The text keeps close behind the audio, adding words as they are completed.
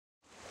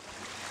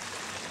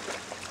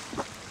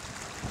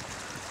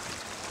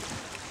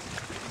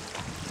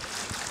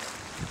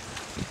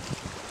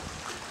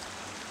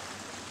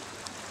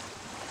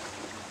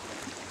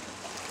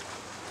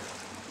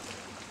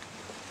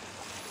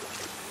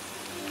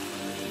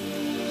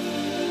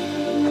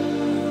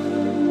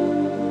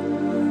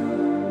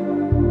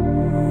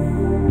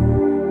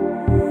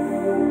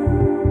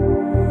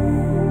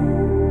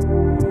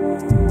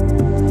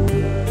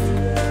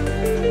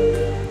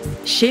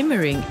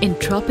Shimmering in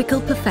tropical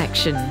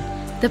perfection,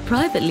 the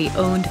privately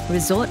owned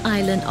resort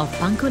island of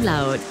Pangkor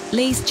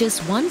lays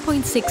just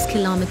 1.6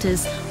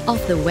 kilometers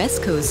off the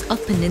west coast of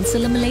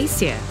Peninsular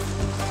Malaysia.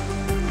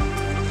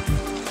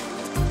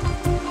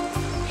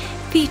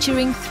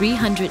 Featuring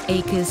 300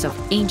 acres of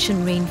ancient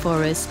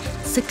rainforest,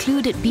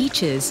 secluded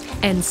beaches,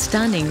 and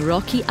stunning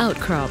rocky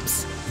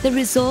outcrops, the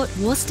resort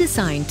was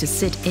designed to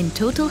sit in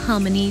total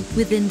harmony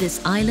within this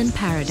island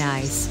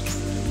paradise.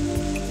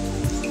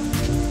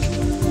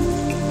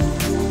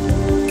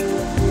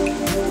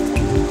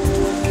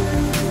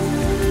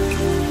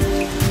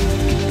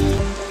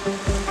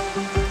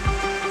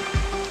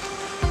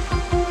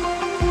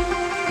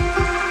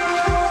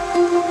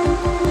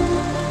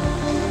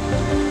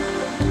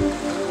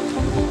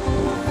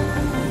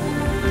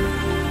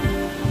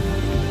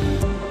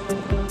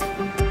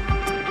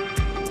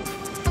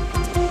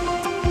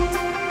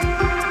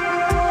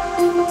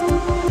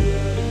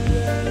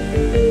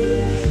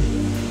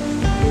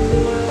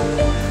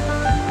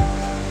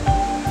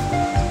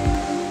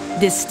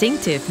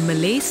 Distinctive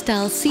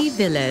Malay-style sea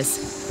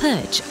villas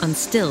perch on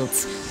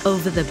stilts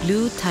over the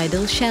blue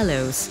tidal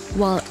shallows,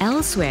 while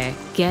elsewhere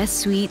guest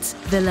suites,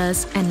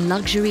 villas and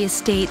luxury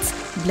estates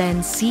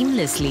blend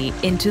seamlessly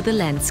into the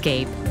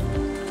landscape.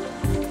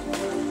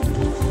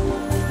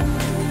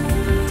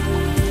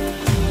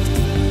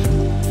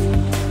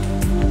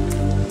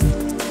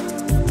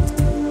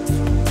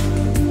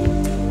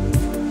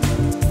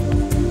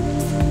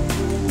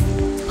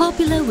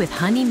 Popular with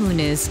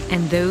honeymooners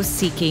and those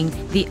seeking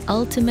the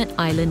ultimate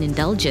island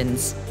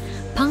indulgence,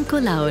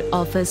 Pangkor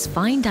offers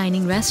fine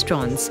dining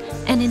restaurants,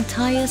 an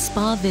entire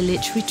spa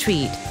village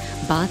retreat,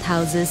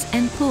 bathhouses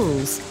and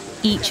pools,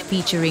 each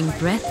featuring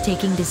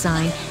breathtaking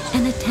design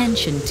and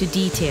attention to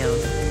detail.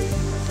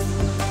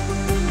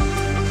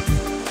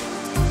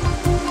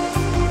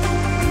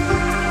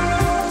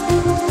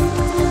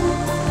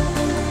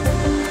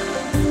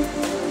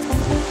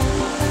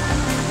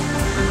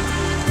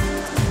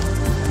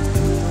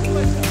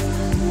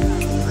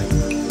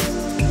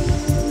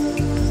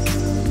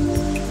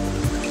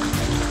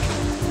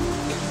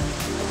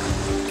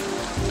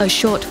 A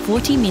short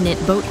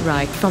 40-minute boat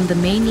ride from the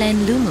mainland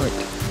Lumut,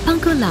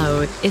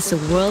 Pangkor is a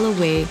whirl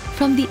away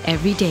from the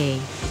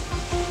everyday.